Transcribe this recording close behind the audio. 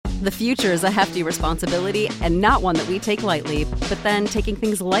The future is a hefty responsibility and not one that we take lightly. But then taking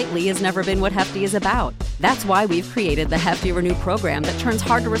things lightly has never been what Hefty is about. That's why we've created the Hefty Renew program that turns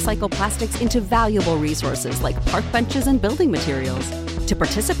hard-to-recycle plastics into valuable resources like park benches and building materials. To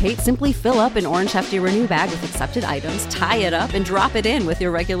participate, simply fill up an orange Hefty Renew bag with accepted items, tie it up, and drop it in with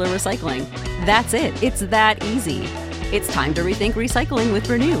your regular recycling. That's it. It's that easy. It's time to rethink recycling with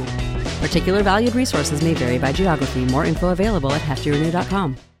Renew. Particular valued resources may vary by geography. More info available at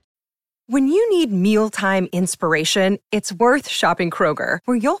heftyrenew.com. When you need mealtime inspiration, it's worth shopping Kroger,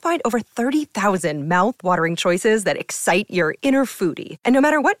 where you'll find over 30,000 mouth-watering choices that excite your inner foodie. And no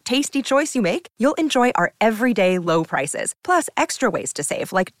matter what tasty choice you make, you'll enjoy our everyday low prices, plus extra ways to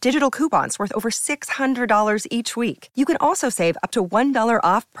save, like digital coupons worth over $600 each week. You can also save up to $1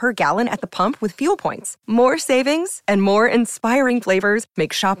 off per gallon at the pump with fuel points. More savings and more inspiring flavors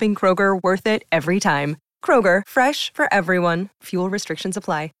make shopping Kroger worth it every time. Kroger, fresh for everyone. Fuel restrictions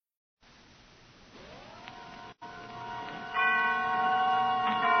apply.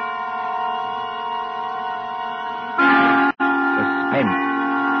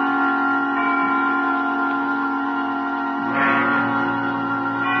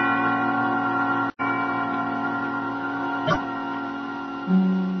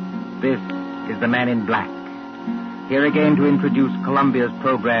 This is the Man in Black, here again to introduce Columbia's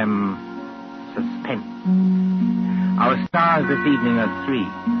program, Suspense. Our stars this evening are three.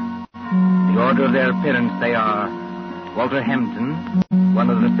 The order of their appearance, they are Walter Hampton,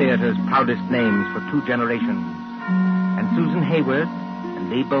 one of the theater's proudest names for two generations, and Susan Hayward and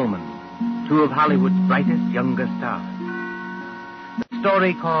Lee Bowman, two of Hollywood's brightest younger stars. The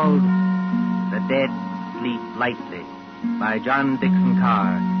story called The Dead Sleep Lightly by John Dixon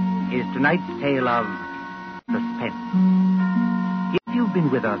Carr is tonight's tale of suspense. If you've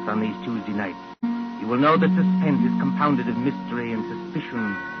been with us on these Tuesday nights, you will know that suspense is compounded of mystery and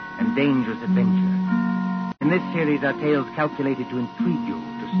suspicion and dangerous adventure. In this series are tales calculated to intrigue you,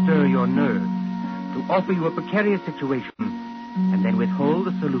 to stir your nerves, to offer you a precarious situation, and then withhold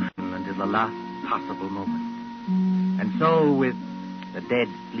the solution until the last possible moment. And so with The Dead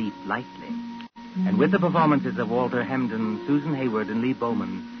Sleep Lightly, and with the performances of Walter Hampden, Susan Hayward, and Lee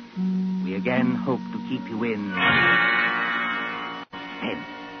Bowman, we again hope to keep you in suspense.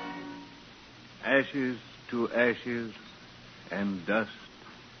 Ashes to ashes, and dust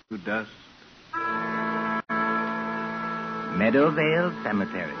to dust. Meadowvale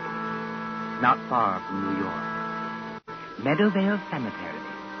Cemetery, not far from New York. Meadowvale Cemetery,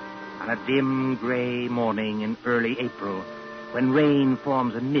 on a dim gray morning in early April, when rain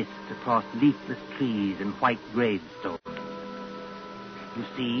forms a mist across leafless trees and white gravestones. You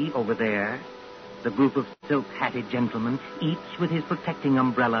see, over there, the group of silk-hatted gentlemen, each with his protecting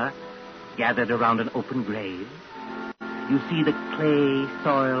umbrella, gathered around an open grave. You see the clay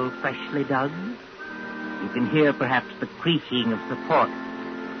soil freshly dug. You can hear perhaps the creaking of support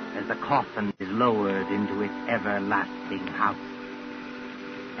as the coffin is lowered into its everlasting house.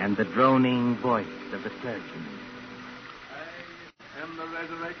 And the droning voice of the clergyman. I am the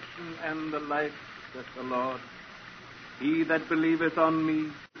resurrection and the life, saith the Lord. He that believeth on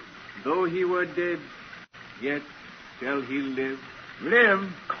me, though he were dead, yet shall he live.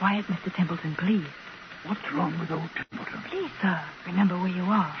 Live? Quiet, Mr. Templeton, please. What's wrong with old Templeton? Please, sir, remember where you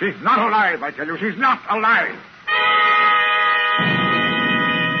are. She's not alive, I tell you. She's not alive.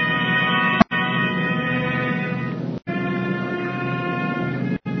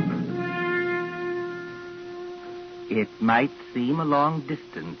 It might seem a long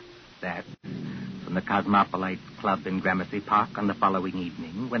distance, that, from the Cosmopolite Club in Gramercy Park on the following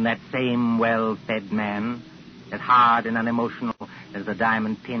evening, when that same well-fed man, as hard and unemotional as the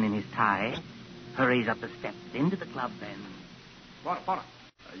diamond pin in his tie, hurries up the steps into the club and... Porter.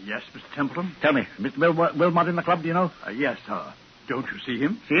 Yes, Mr. Templeton? Tell me, Mr. Wilmot in the club, do you know? Yes, sir. Don't you see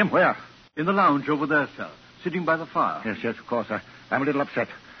him? See him? Where? In the lounge over there, sir. Sitting by the fire. Yes, of course. I'm a little upset.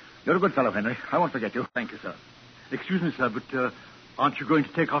 You're a good fellow, Henry. I won't forget you. Thank you, sir. Excuse me, sir, but aren't you going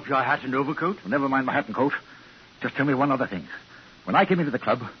to take off your hat and overcoat? Well, never mind my hat and coat. Just tell me one other thing. When I came into the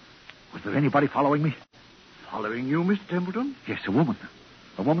club, was there anybody following me? Following you, Mr. Templeton? Yes, a woman.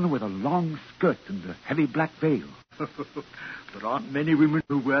 A woman with a long skirt and a heavy black veil. There aren't many women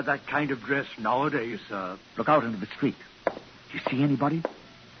who wear that kind of dress nowadays, sir. Look out into the street. Do you see anybody?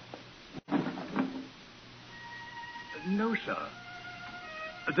 No, sir.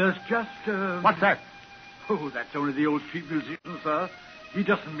 There's just... What's that? Oh, that's only the old street musician, sir. He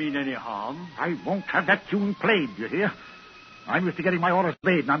doesn't mean any harm. I won't have that tune played, you hear? I'm used to getting my orders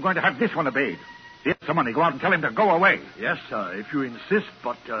obeyed, and I'm going to have this one obeyed. Here's some money. Go out and tell him to go away. Yes, sir, if you insist,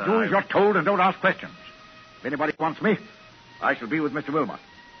 but... Do as you're told and don't ask questions. If anybody wants me, I shall be with Mr. Wilmot.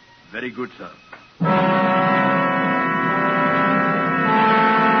 Very good, sir.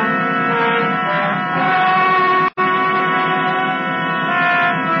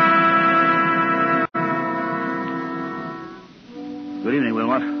 Good evening,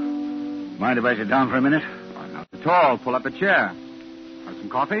 Wilmot. Mind if I sit down for a minute? Oh, not at all. Pull up a chair. Want some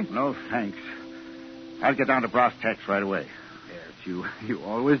coffee? No, thanks. I'll get down to brass tacks right away. Yes, you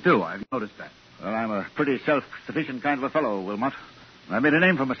always do. I've noticed that. Well, I'm a pretty self-sufficient kind of a fellow, Wilmot. I made a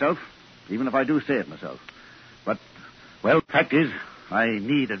name for myself, even if I do say it myself. But, well, fact is, I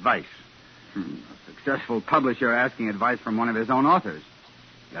need advice. A successful publisher asking advice from one of his own authors.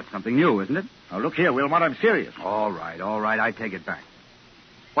 That's something new, isn't it? Now, look here, Wilmot, I'm serious. All right. I take it back.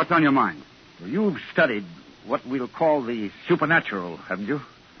 What's on your mind? Well, you've studied what we'll call the supernatural, haven't you?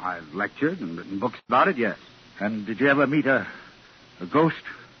 I've lectured and written books about it, yes. And did you ever meet a ghost?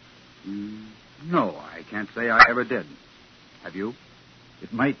 No, I can't say I ever did. Have you?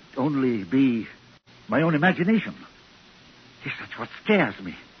 It might only be my own imagination. Yes, that's what scares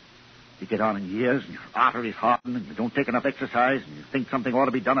me. You get on in years, and your arteries harden, and you don't take enough exercise, and you think something ought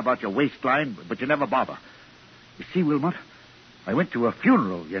to be done about your waistline, but you never bother. You see, Wilmot, I went to a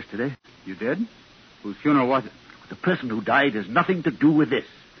funeral yesterday. You did? Whose funeral was it? The person who died has nothing to do with this.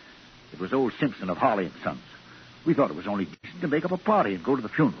 It was old Simpson of Harley and Sons. We thought it was only decent to make up a party and go to the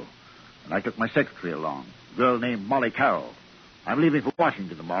funeral. And I took my secretary along, a girl named Molly Carroll. I'm leaving for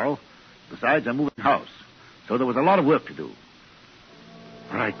Washington tomorrow. Besides, I'm moving house. So there was a lot of work to do.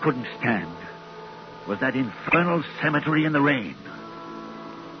 What I couldn't stand was that infernal cemetery in the rain.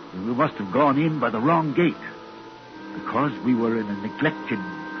 We must have gone in by the wrong gate, because we were in a neglected,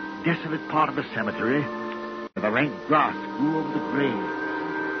 desolate part of the cemetery where the rank grass grew over the grave.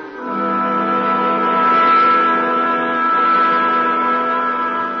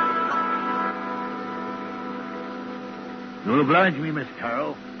 You'll oblige me, Miss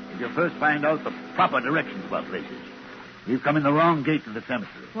Carroll, if you first find out the proper directions about places. You've come in the wrong gate to the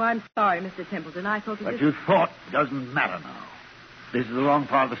cemetery. Well, I'm sorry, Mr. Templeton. I thought What you thought doesn't matter now. This is the wrong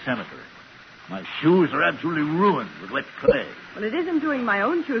part of the cemetery. My shoes are absolutely ruined with wet clay. Well, it isn't doing my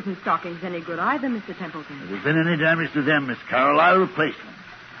own shoes and stockings any good either, Mr. Templeton. If there's been any damage to them, Miss Carroll, I'll replace them.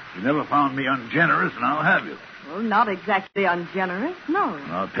 You never found me ungenerous, now have you? Well, not exactly ungenerous, no.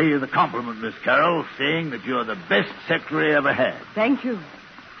 I'll pay you the compliment, Miss Carroll, saying that you're the best secretary I ever had. Thank you.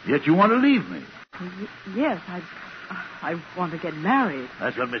 Yet you want to leave me. Yes, I want to get married.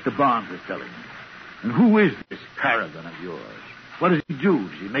 That's what Mr. Barnes was telling me. And who is this Carrigan of yours? What does he do?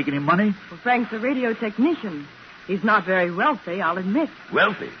 Does he make any money? Well, Frank's a radio technician. He's not very wealthy, I'll admit.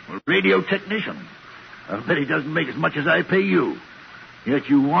 Wealthy? Well, radio technician. I'll bet he doesn't make as much as I pay you. Yet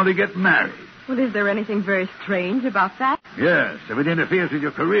you want to get married. Well, is there anything very strange about that? Yes, if it interferes with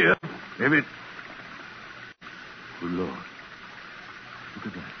your career. If it... Good Lord. Look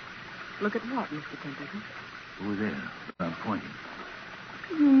at that. Look at what, Mr. Templeton? Over there, where I'm pointing.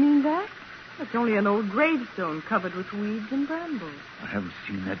 You mean that? It's only an old gravestone covered with weeds and brambles. I haven't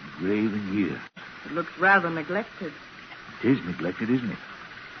seen that grave in years. It looks rather neglected. It is neglected, isn't it?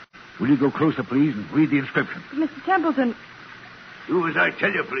 Will you go closer, please, and read the inscription? Mr. Templeton... Do as I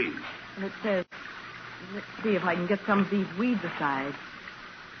tell you, please. It says... Let's see if I can get some of these weeds aside.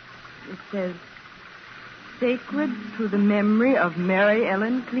 It says... Sacred to the memory of Mary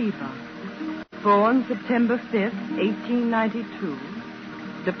Ellen Cleaver. Born September 5th, 1892.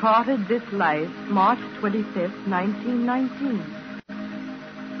 Departed this life March 25th, 1919.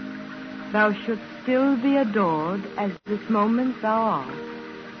 Thou shouldst still be adored as this moment thou art.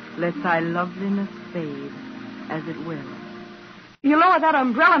 Let thy loveliness fade as it will. You lower that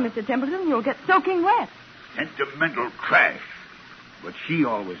umbrella, Mr. Templeton, you'll get soaking wet. Sentimental trash. But she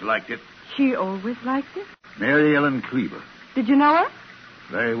always liked it. She always liked it? Mary Ellen Cleaver. Did you know her?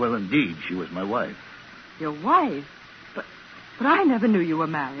 Very well indeed. She was my wife. Your wife? But I never knew you were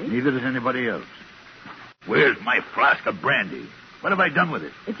married. Neither does anybody else. Where's my flask of brandy? What have I done with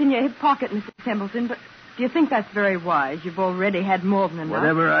it? It's in your hip pocket, Mr. Templeton, but do you think that's very wise? You've already had more than enough.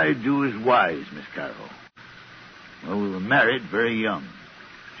 Whatever I do is wise, Miss Carroll. Well, we were married very young.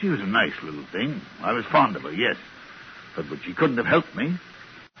 She was a nice little thing. I was fond of her, yes. But she couldn't have helped me.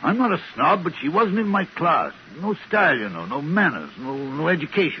 I'm not a snob, but she wasn't in my class. No style, you know, no manners, no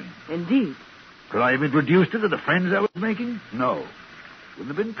education. Indeed. Could I have introduced her to the friends I was making? No. Wouldn't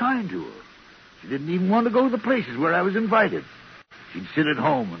have been kind to her. She didn't even want to go to the places where I was invited. She'd sit at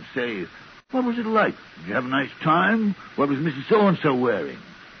home and say, what was it like? Did you have a nice time? What was Mrs. So-and-so wearing?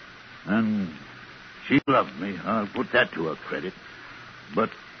 And she loved me. I'll put that to her credit.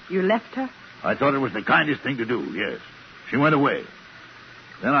 But... You left her? I thought it was the kindest thing to do, yes. She went away.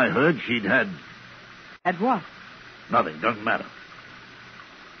 Then I heard she'd had... Had what? Nothing. Doesn't matter.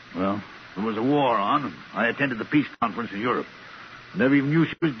 Well, there was a war on. I attended the peace conference in Europe. Never even knew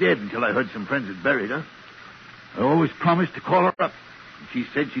she was dead until I heard some friends had buried her. I always promised to call her up. And she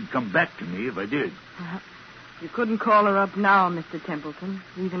said she'd come back to me if I did. You couldn't call her up now, Mr. Templeton,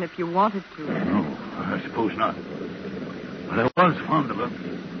 even if you wanted to. No, I suppose not. But I was fond of her.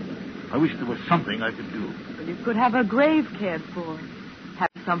 I wish there was something I could do. But you could have her grave cared for.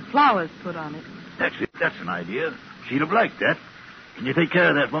 Have some flowers put on it. That's it. That's an idea. She'd have liked that. Can you take care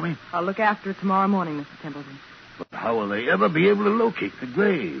of that for me? I'll look after it tomorrow morning, Mr. Templeton. But how will they ever be able to locate the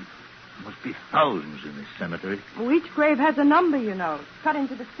grave? There must be thousands in this cemetery. Well, each grave has a number, you know, cut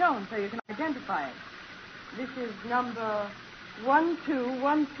into the stone so you can identify it. This is number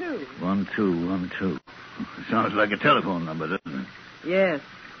 1212. 1212. Sounds like a telephone number, doesn't it? Yes,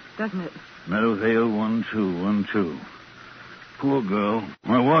 doesn't it? Meadowvale 1212. Poor girl.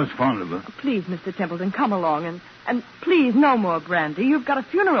 I was fond of her. Please, Mr. Templeton, come along. And please, no more brandy. You've got a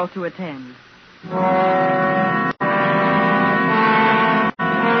funeral to attend.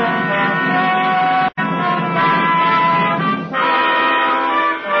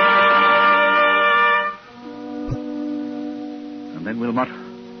 And then, Wilmot,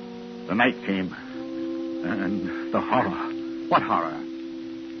 the night came. And the horror. What horror?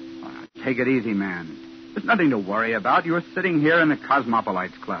 Take it easy, man. There's nothing to worry about. You were sitting here in the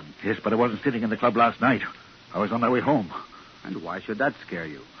Cosmopolites Club. Yes, but I wasn't sitting in the club last night. I was on my way home. And why should that scare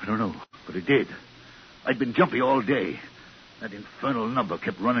you? I don't know, but it did. I'd been jumpy all day. That infernal number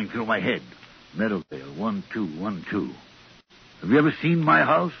kept running through my head. Meadowvale 1212. Have you ever seen my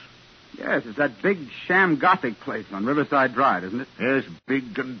house? Yes, it's that big sham Gothic place on Riverside Drive, isn't it? Yes,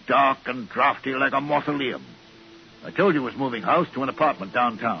 big and dark and drafty like a mausoleum. I told you it was moving house to an apartment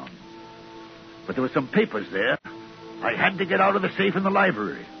downtown. But there were some papers there. I had to get out of the safe in the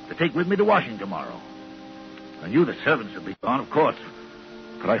library to take with me to Washington tomorrow. I knew the servants would be gone, of course.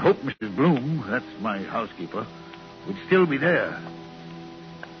 But I hoped Mrs. Bloom, that's my housekeeper, would still be there.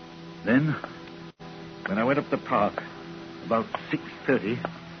 Then, when I went up the park, about 6:30...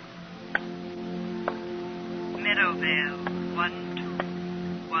 Meadowvale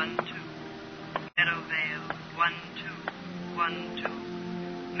 1212. Meadowvale 1212.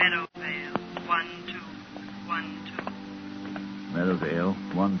 Meadowvale 1212. Meadowvale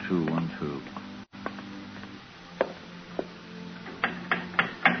 1212.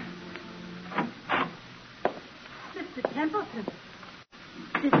 Mr. Templeton,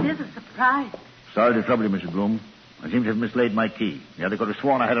 this is a surprise. Sorry to trouble you, Mrs. Bloom. I seem to have mislaid my key. The other could have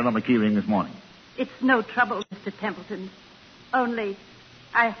sworn I had it on the key ring this morning. It's no trouble, Mr. Templeton. Only,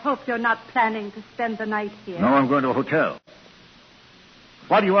 I hope you're not planning to spend the night here. No, I'm going to a hotel.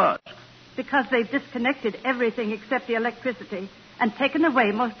 Why do you ask? Because they've disconnected everything except the electricity and taken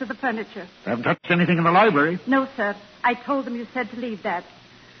away most of the furniture. I haven't touched anything in the library. No, sir. I told them you said to leave that.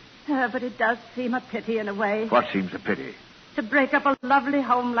 But it does seem a pity in a way. What seems a pity? To break up a lovely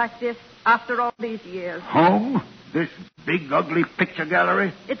home like this after all these years. Home? This big, ugly picture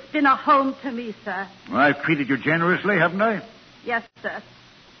gallery? It's been a home to me, sir. I've treated you generously, haven't I? Yes, sir.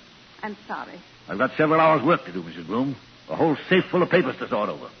 I'm sorry. I've got several hours' work to do, Mrs. Bloom. A whole safe full of papers to sort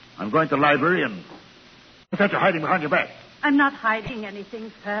over. I'm going to the library and... What's that you're hiding behind your back? I'm not hiding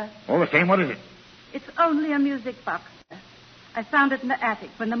anything, sir. All the same, what is it? It's only a music box, sir. I found it in the attic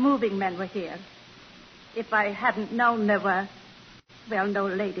when the moving men were here. If I hadn't known there were, well, no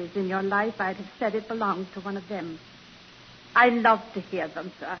ladies in your life, I'd have said it belonged to one of them. I love to hear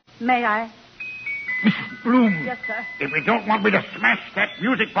them, sir. May I? Mrs. Bloom. Yes, sir. If you don't want me to smash that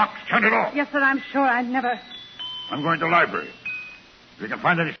music box, turn it off. Yes, sir, I'm sure I never... I'm going to the library. If you can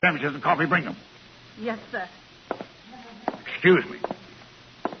find any sandwiches and coffee, bring them. Yes, sir. Excuse me.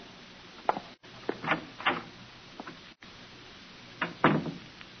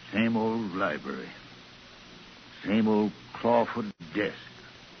 Same old library. Same old clawfoot desk.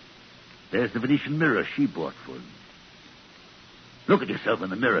 There's the Venetian mirror she bought for him. Look at yourself in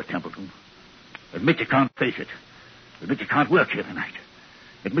the mirror, Templeton. Admit you can't face it. Admit you can't work here tonight.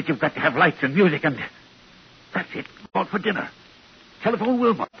 Admit you've got to have lights and music and... That's it. Go out for dinner. Telephone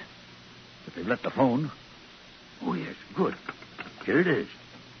Wilmot. But they've left the phone. Oh, yes. Good. Here it is.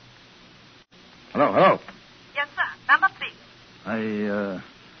 Hello. Yes, sir. Number, please.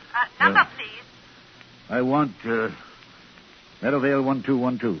 Number, please. I want, Meadowvale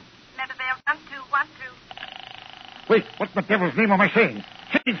 1212. Meadowvale 1212. Wait, what the devil's name am I saying?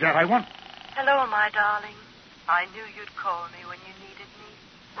 Change that, I want... Hello, my darling. I knew you'd call me when you needed me.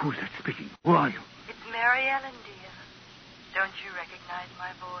 Who's that speaking? Who are you? It's Mary Ellen, dear. Don't you recognize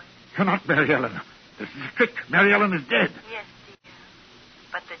my voice? You're not Mary Ellen. This is a trick. Mary Ellen is dead. Yes, dear.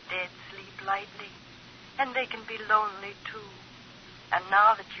 But the dead sleep lightly, and they can be lonely, too. And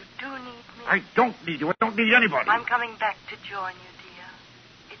now that you do need me... I don't need you. I don't need anybody. I'm coming back to join you, dear.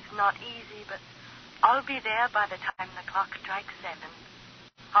 It's not easy, but I'll be there by the time the clock strikes 7.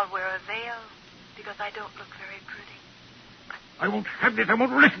 I'll wear a veil because I don't look very pretty. I won't have this. I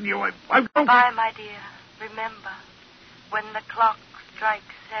won't listen to you. I won't. Bye, my dear. Remember, when the clock strikes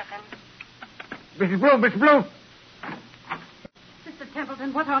 7... Mrs. Bloom, Mrs. Bloom. Mr.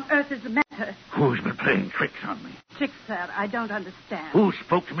 Templeton, what on earth is the matter? Who's been playing tricks on me? Tricks, sir, I don't understand. Who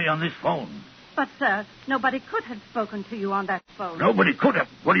spoke to me on this phone? But, sir, nobody could have spoken to you on that phone. Nobody could have.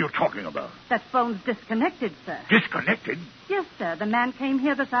 What are you talking about? That phone's disconnected, sir. Disconnected? Yes, sir. The man came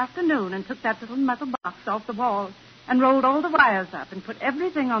here this afternoon and took that little metal box off the wall and rolled all the wires up and put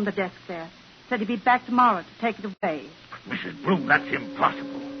everything on the desk there. Said he'd be back tomorrow to take it away. But, Mrs. Bloom, that's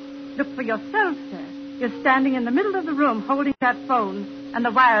impossible. Look for yourself, sir. You're standing in the middle of the room holding that phone, and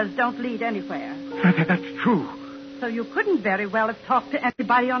the wires don't lead anywhere. That's true. So you couldn't very well have talked to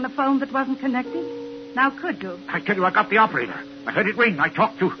anybody on the phone that wasn't connected? Now, could you? I tell you, I got the operator. I heard it ring. I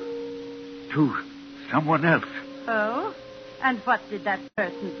talked to someone else. Oh? And what did that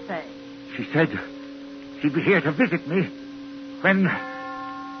person say? She said she'd be here to visit me when...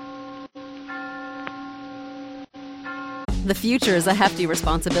 The future is a hefty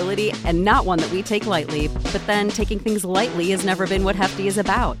responsibility and not one that we take lightly. But then taking things lightly has never been what Hefty is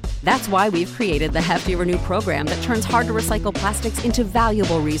about. That's why we've created the Hefty Renew program that turns hard-to-recycle plastics into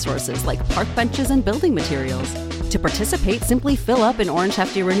valuable resources like park benches and building materials. To participate, simply fill up an orange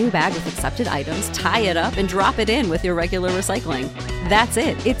Hefty Renew bag with accepted items, tie it up, and drop it in with your regular recycling. That's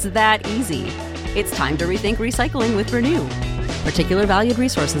it. It's that easy. It's time to rethink recycling with Renew. Particular valued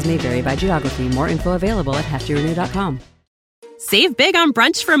resources may vary by geography. More info available at heftyrenew.com. Save big on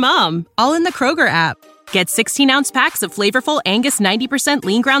brunch for mom, all in the Kroger app. Get 16-ounce packs of flavorful Angus 90%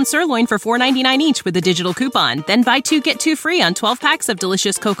 lean ground sirloin for $4.99 each with a digital coupon. Then buy 2, get 2 free on 12 packs of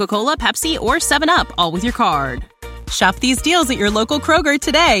delicious Coca-Cola, Pepsi, or 7-Up, all with your card. Shop these deals at your local Kroger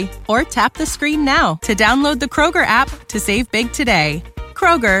today, or tap the screen now to download the Kroger app to save big today.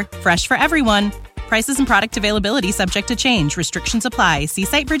 Kroger, fresh for everyone. Prices and product availability subject to change. Restrictions apply. See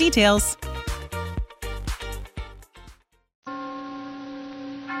site for details.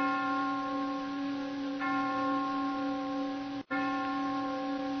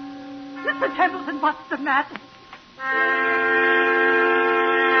 Mr. Templeton, what's the matter?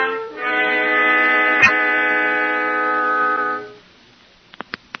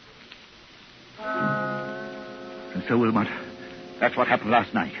 And so, Wilmot, that's what happened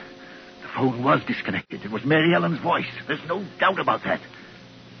last night. The phone was disconnected. It was Mary Ellen's voice. There's no doubt about that.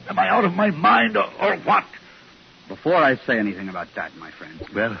 Am I out of my mind or what? Before I say anything about that, my friend.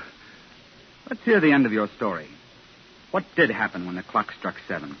 Well? Let's hear the end of your story. What did happen when the clock struck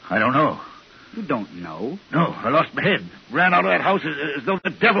 7? I don't know. You don't know? No, I lost my head. Ran out of that house as though the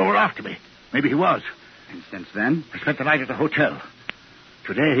devil were after me. Maybe he was. And since then? I spent the night at the hotel.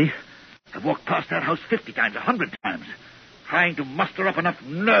 Today, I've walked past that house 50 times, 100 times, trying to muster up enough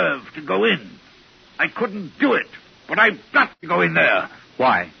nerve to go in. I couldn't do it, but I've got to go in there.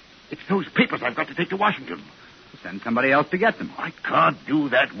 Why? It's those papers I've got to take to Washington. Send somebody else to get them. I can't do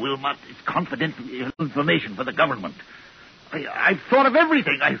that, Wilmot. It's confidential information for the government. I've thought of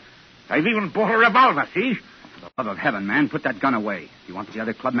everything. I've even bought a revolver, see? For the love of heaven, man, put that gun away. You want the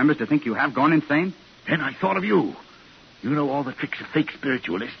other club members to think you have gone insane? Then I thought of you. You know all the tricks of fake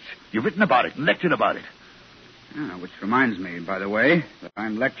spiritualists. You've written about it and lectured about it. Which reminds me, by the way, that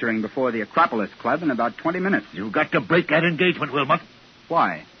I'm lecturing before the Acropolis Club in about 20 minutes. You've got to break that engagement, Wilmot.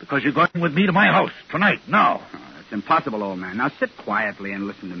 Why? Because you're going with me to my house tonight, now. Oh, that's impossible, old man. Now sit quietly and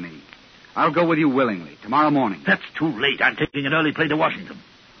listen to me. I'll go with you willingly, tomorrow morning. That's too late. I'm taking an early plane to Washington.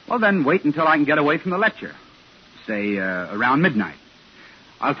 Well, then wait until I can get away from the lecture. Say, around midnight.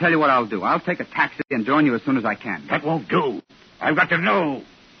 I'll tell you what I'll do. I'll take a taxi and join you as soon as I can. That won't do. I've got to know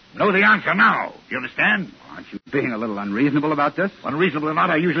the answer now. You understand? Aren't you being a little unreasonable about this? Unreasonable or not,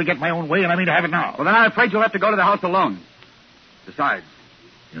 I usually get my own way, and I mean to have it now. Well, then I'm afraid you'll have to go to the house alone. Besides...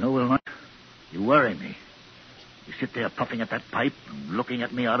 You know, Wilmot, you worry me. You sit there puffing at that pipe and looking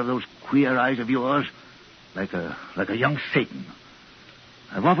at me out of those queer eyes of yours like a young Satan.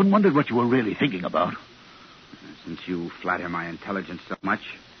 I've often wondered what you were really thinking about. Since you flatter my intelligence so much,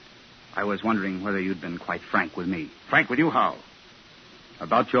 I was wondering whether you'd been quite frank with me. Frank with you how?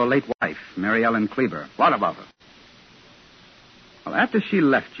 About your late wife, Mary Ellen Kleber. What about her? Well, after she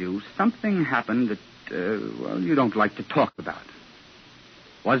left you, something happened that, you don't like to talk about.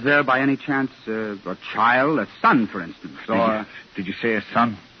 Was there, by any chance, a child, a son, for instance, or... Did you say a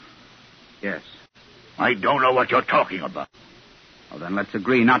son? Yes. I don't know what you're talking about. Well, then let's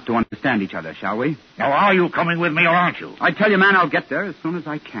agree not to understand each other, shall we? Now, are you coming with me or aren't you? I tell you, man, I'll get there as soon as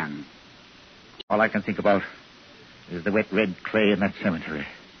I can. All I can think about is the wet red clay in that cemetery.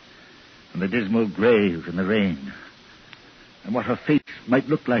 And the dismal grave in the rain. And what her face might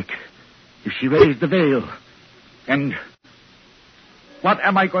look like if she raised the veil. And what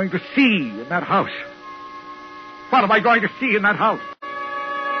am I going to see in that house? What am I going to see in that house?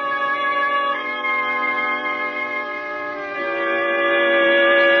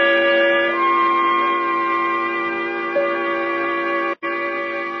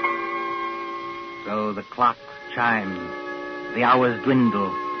 So the clocks chime, the hours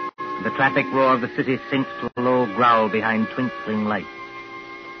dwindle, and the traffic roar of the city sinks to a low growl behind twinkling lights.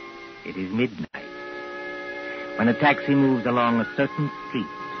 It is midnight, when a taxi moves along a certain street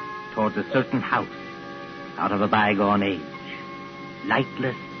towards a certain house out of a bygone age.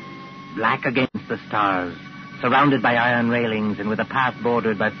 Lightless, black against the stars, surrounded by iron railings and with a path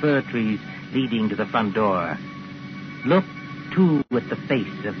bordered by fir trees leading to the front door. Look, too, at the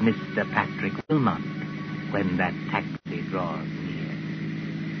face of Mr. Patrick Wilmot when that taxi draws near.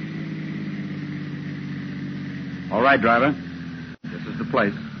 All right, driver. This is the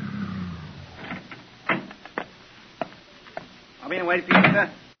place. I'll be in wait for you, sir.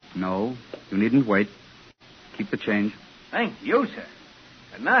 No, you needn't wait. Keep the change. Thank you, sir.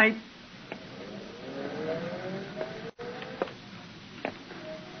 Good night.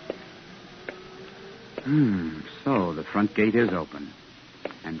 So the front gate is open.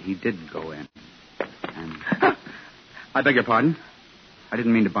 And he did go in. And... I beg your pardon. I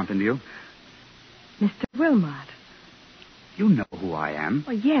didn't mean to bump into you. Mr. Wilmot. You know who I am.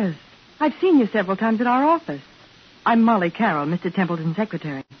 Oh, yes. I've seen you several times at our office. I'm Molly Carroll, Mr. Templeton's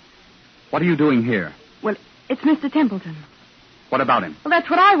secretary. What are you doing here? Well, it's Mr. Templeton. What about him? Well, that's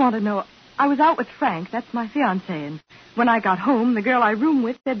what I want to know. I was out with Frank, that's my fiancé, and when I got home, the girl I room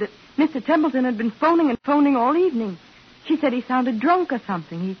with said that Mr. Templeton had been phoning all evening. She said he sounded drunk or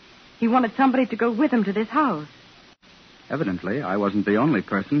something. He wanted somebody to go with him to this house. Evidently, I wasn't the only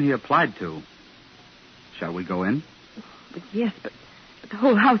person he applied to. Shall we go in? But yes, but the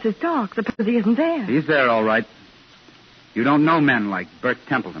whole house is dark. Suppose he isn't there. He's there, all right. You don't know men like Bert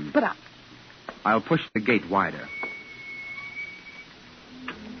Templeton. But I'll push the gate wider.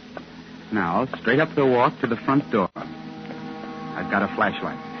 Now, straight up the walk to the front door. I've got a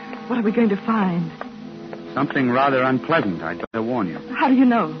flashlight. What are we going to find? Something rather unpleasant, I'd better warn you. How do you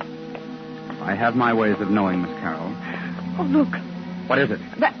know? I have my ways of knowing, Miss Carroll. Oh, look. What is it?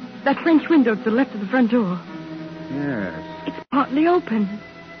 That French window to the left of the front door. Yes. It's partly open.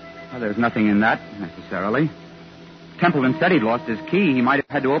 Well, there's nothing in that, necessarily. Templeton said he'd lost his key. He might have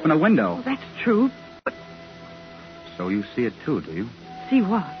had to open a window. Well, that's true, but... So you see it, too, do you? See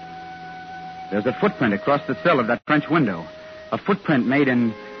what? There's a footprint across the sill of that French window. A footprint made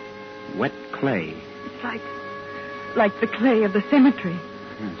in wet clay. It's like the clay of the cemetery.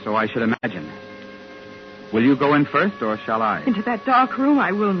 So I should imagine. Will you go in first, or shall I? Into that dark room,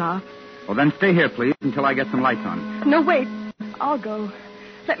 I will not. Well, then stay here, please, until I get some lights on. No, wait. I'll go.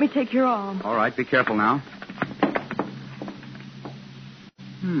 Let me take your arm. All right, be careful now.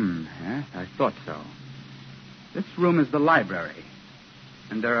 Yes, I thought so. This room is the library.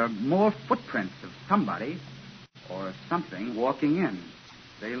 And there are more footprints of somebody or something walking in.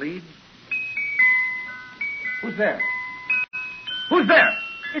 They lead... Who's there? Who's there?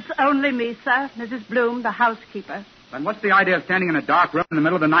 It's only me, sir. Mrs. Bloom, the housekeeper. Then what's the idea of standing in a dark room in the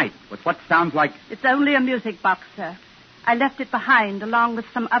middle of the night with what sounds like... It's only a music box, sir. I left it behind along with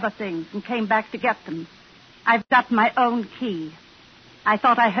some other things and came back to get them. I've got my own key. I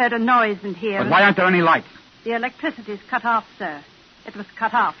thought I heard a noise in here. But why aren't there any lights? The electricity's cut off, sir. It was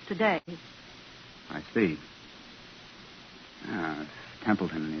cut off today. I see. If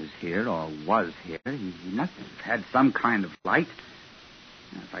Templeton is here, or was here, he must have had some kind of light.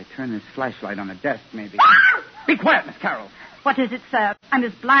 If I turn this flashlight on the desk, maybe... Be quiet, Miss Carroll. What is it, sir? I'm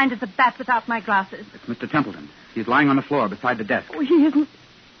as blind as a bat without my glasses. It's Mr. Templeton. He's lying on the floor beside the desk. Oh, he isn't...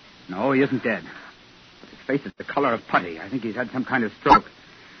 No, he isn't dead. But his face is the color of putty. I think he's had some kind of stroke.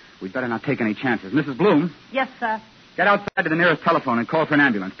 We'd better not take any chances. Mrs. Bloom? Yes, sir. Get outside to the nearest telephone and call for an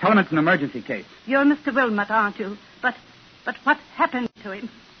ambulance. Tell him it's an emergency case. You're Mr. Wilmot, aren't you? But what happened to him?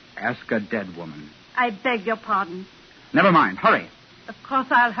 Ask a dead woman. I beg your pardon. Never mind. Hurry. Of course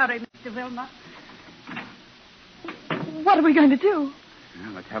I'll hurry, Mr. Wilmot. What are we going to do?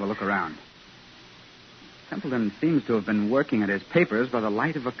 Well, let's have a look around. Templeton seems to have been working at his papers by the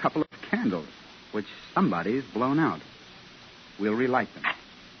light of a couple of candles, which somebody's blown out. We'll relight them.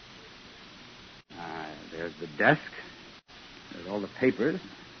 There's the desk. There's all the papers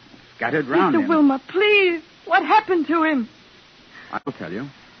scattered round him. Mr. Wilmot, please. What happened to him? I'll tell you.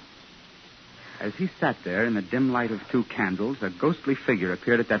 As he sat there in the dim light of 2 candles, a ghostly figure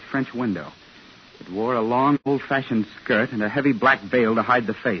appeared at that French window. It wore a long, old-fashioned skirt and a heavy black veil to hide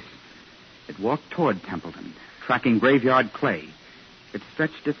the face. It walked toward Templeton, tracking graveyard clay. It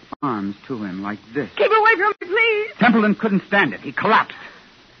stretched its arms to him like this. Keep away from me, please! Templeton couldn't stand it. He collapsed.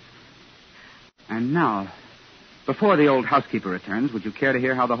 And now, before the old housekeeper returns, would you care to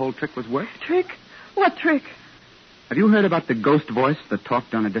hear how the whole trick was worked? Trick? What trick? Have you heard about the ghost voice that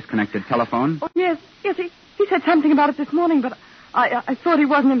talked on a disconnected telephone? Oh, yes. He said something about it this morning, but I thought he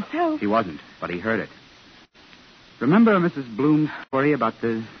wasn't himself. He wasn't, but he heard it. Remember Mrs. Bloom's story about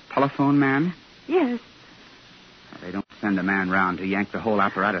the telephone man? Yes. Well, they don't send a man round to yank the whole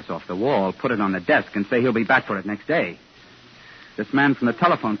apparatus off the wall, put it on the desk, and say he'll be back for it next day. This man from the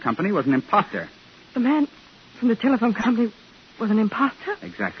telephone company was an imposter. The man from the telephone company was an imposter?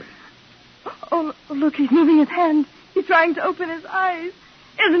 Exactly. Oh, look, he's moving his hands. He's trying to open his eyes.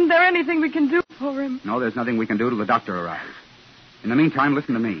 Isn't there anything we can do for him? No, there's nothing we can do till the doctor arrives. In the meantime,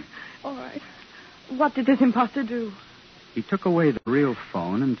 listen to me. All right. What did this imposter do? He took away the real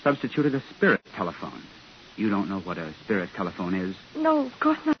phone and substituted a spirit telephone. You don't know what a spirit telephone is? No, of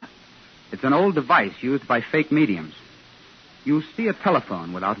course not. It's an old device used by fake mediums. You see a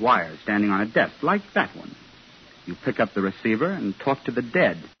telephone without wires standing on a desk, like that one. You pick up the receiver and talk to the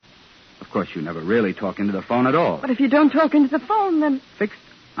dead. Of course, you never really talk into the phone at all. But if you don't talk into the phone, then... Fixed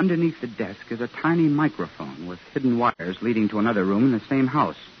underneath the desk is a tiny microphone with hidden wires leading to another room in the same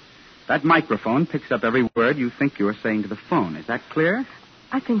house. That microphone picks up every word you think you are saying to the phone. Is that clear?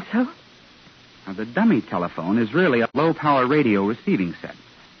 I think so. Now, the dummy telephone is really a low-power radio receiving set.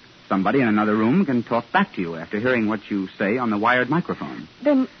 Somebody in another room can talk back to you after hearing what you say on the wired microphone.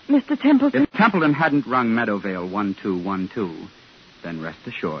 Then, Mr. Templeton... If Templeton hadn't rung Meadowvale 1212, then rest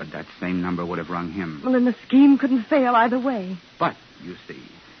assured that same number would have rung him. Well, then the scheme couldn't fail either way. But, you see,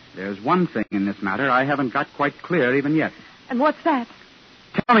 there's one thing in this matter I haven't got quite clear even yet. And what's that?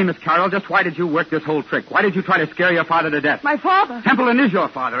 Tell me, Miss Carroll, just why did you work this whole trick? Why did you try to scare your father to death? My father? Templeton is your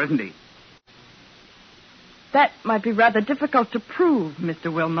father, isn't he? That might be rather difficult to prove,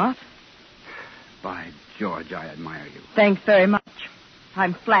 Mr. Wilmot. By George, I admire you. Thanks very much.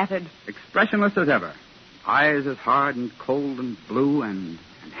 I'm flattered. Expressionless as ever. Eyes as hard and cold and blue and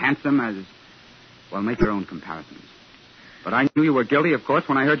handsome as... Well, make your own comparisons. But I knew you were guilty, of course,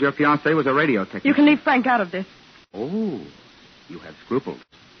 when I heard your fiancé was a radio technician. You can leave Frank out of this. Oh, you have scruples.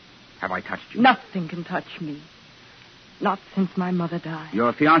 Have I touched you? Nothing can touch me. Not since my mother died.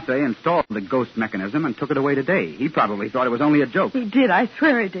 Your fiancé installed the ghost mechanism and took it away today. He probably thought it was only a joke. He did. I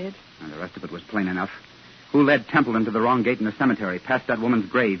swear he did. And the rest of it was plain enough. Who led Templeton to the wrong gate in the cemetery, past that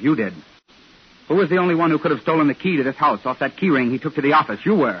woman's grave? You did. Who was the only one who could have stolen the key to this house off that key ring he took to the office?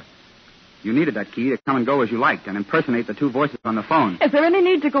 You were. You needed that key to come and go as you liked and impersonate the 2 voices on the phone. Is there any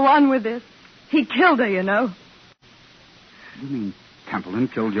need to go on with this? He killed her, you know. You mean Templeton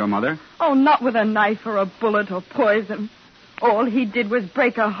killed your mother? Oh, not with a knife or a bullet or poison. All he did was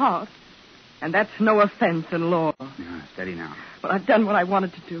break her heart. And that's no offense in law. Yeah, steady now. But I've done what I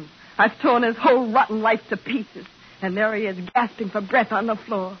wanted to do. I've torn his whole rotten life to pieces. And there he is, gasping for breath on the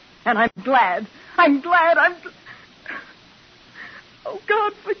floor. And I'm glad. Oh,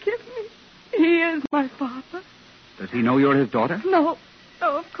 God, forgive me. He is my father. Does he know you're his daughter? No,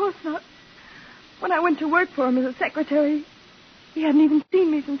 of course not. When I went to work for him as a secretary, he hadn't even seen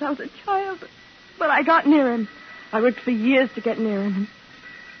me since I was a child. But I got near him. I worked for years to get near him.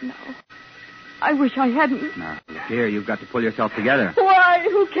 No, I wish I hadn't. Now, look here, you've got to pull yourself together. Why?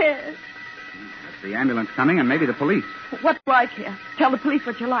 Who cares? That's the ambulance coming and maybe the police. What do I care? Tell the police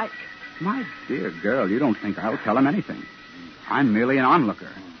what you like. My dear girl, you don't think I'll tell them anything. I'm merely an onlooker.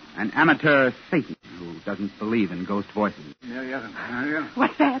 An amateur Satan who doesn't believe in ghost voices. Mary Ellen.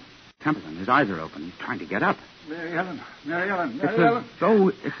 What's that? Templeton, his eyes are open. He's trying to get up. Mary Ellen.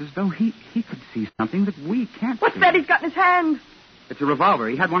 It's as though he could see something that we can't see. What's that he's got in his hand? It's a revolver.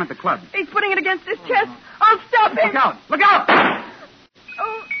 He had one at the club. He's putting it against his chest. I'll stop him. Look out!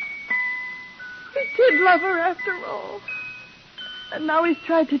 Oh, he did love her after all. And now he's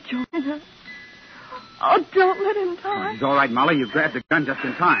tried to join her. Oh, don't let him die. Oh, he's all right, Molly. You grabbed the gun just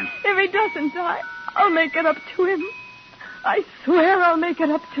in time. If he doesn't die, I'll make it up to him. I swear I'll make it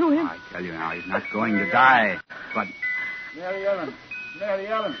up to him. I tell you now, he's not going to die. But... Mary Ellen.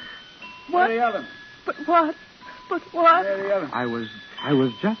 What? Mary Ellen. But what? Mary Ellen. I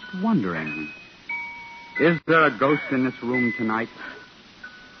was just wondering. Is there a ghost in this room tonight?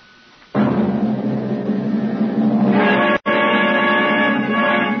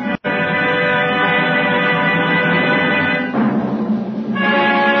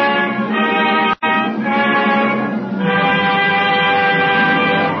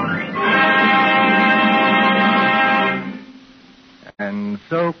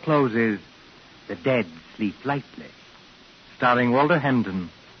 closes The Dead Sleep Lightly, starring Walter Hampden,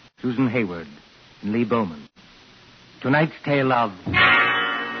 Susan Hayward, and Lee Bowman. Tonight's tale of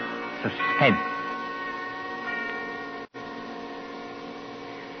suspense.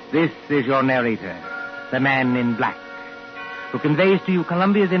 This is your narrator, the man in black, who conveys to you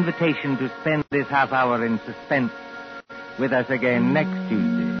Columbia's invitation to spend this half hour in suspense with us again next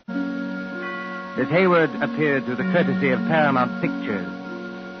Tuesday. Miss Hayward appeared through the courtesy of Paramount Pictures,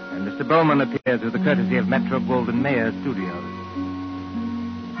 and Mr. Bowman appeared through the courtesy of Metro-Goldwyn-Mayer Studios.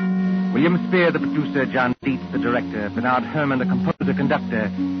 William Spear, the producer, John Dietz, the director, Bernard Herrmann, the composer-conductor,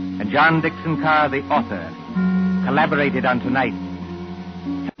 and John Dixon Carr, the author, collaborated on tonight's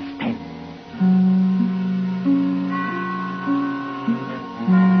Suspense.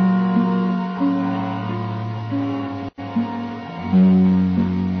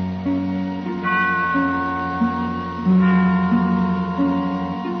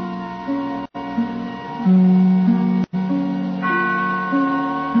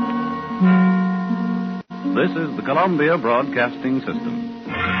 This is the Columbia Broadcasting System.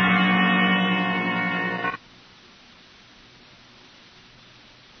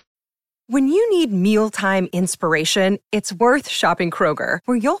 When you need mealtime inspiration, it's worth shopping Kroger,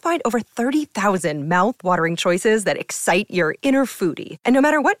 where you'll find over 30,000 mouth-watering choices that excite your inner foodie. And no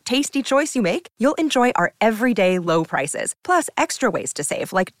matter what tasty choice you make, you'll enjoy our everyday low prices, plus extra ways to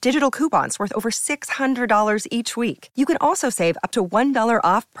save, like digital coupons worth over $600 each week. You can also save up to $1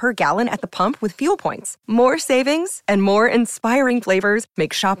 off per gallon at the pump with fuel points. More savings and more inspiring flavors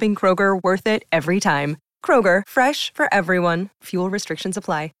make shopping Kroger worth it every time. Kroger, fresh for everyone. Fuel restrictions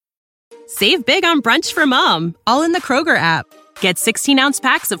apply. Save big on brunch for mom, all in the Kroger app. Get 16-ounce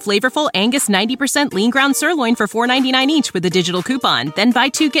packs of flavorful Angus 90% lean ground sirloin for $4.99 each with a digital coupon. Then buy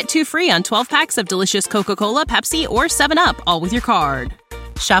 2, get 2 free on 12 packs of delicious Coca-Cola, Pepsi, or 7-Up, all with your card.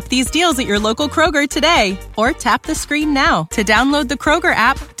 Shop these deals at your local Kroger today, or tap the screen now to download the Kroger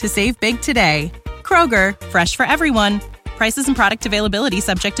app to save big today. Kroger, fresh for everyone. Prices and product availability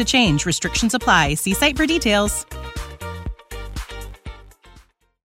subject to change. Restrictions apply. See site for details.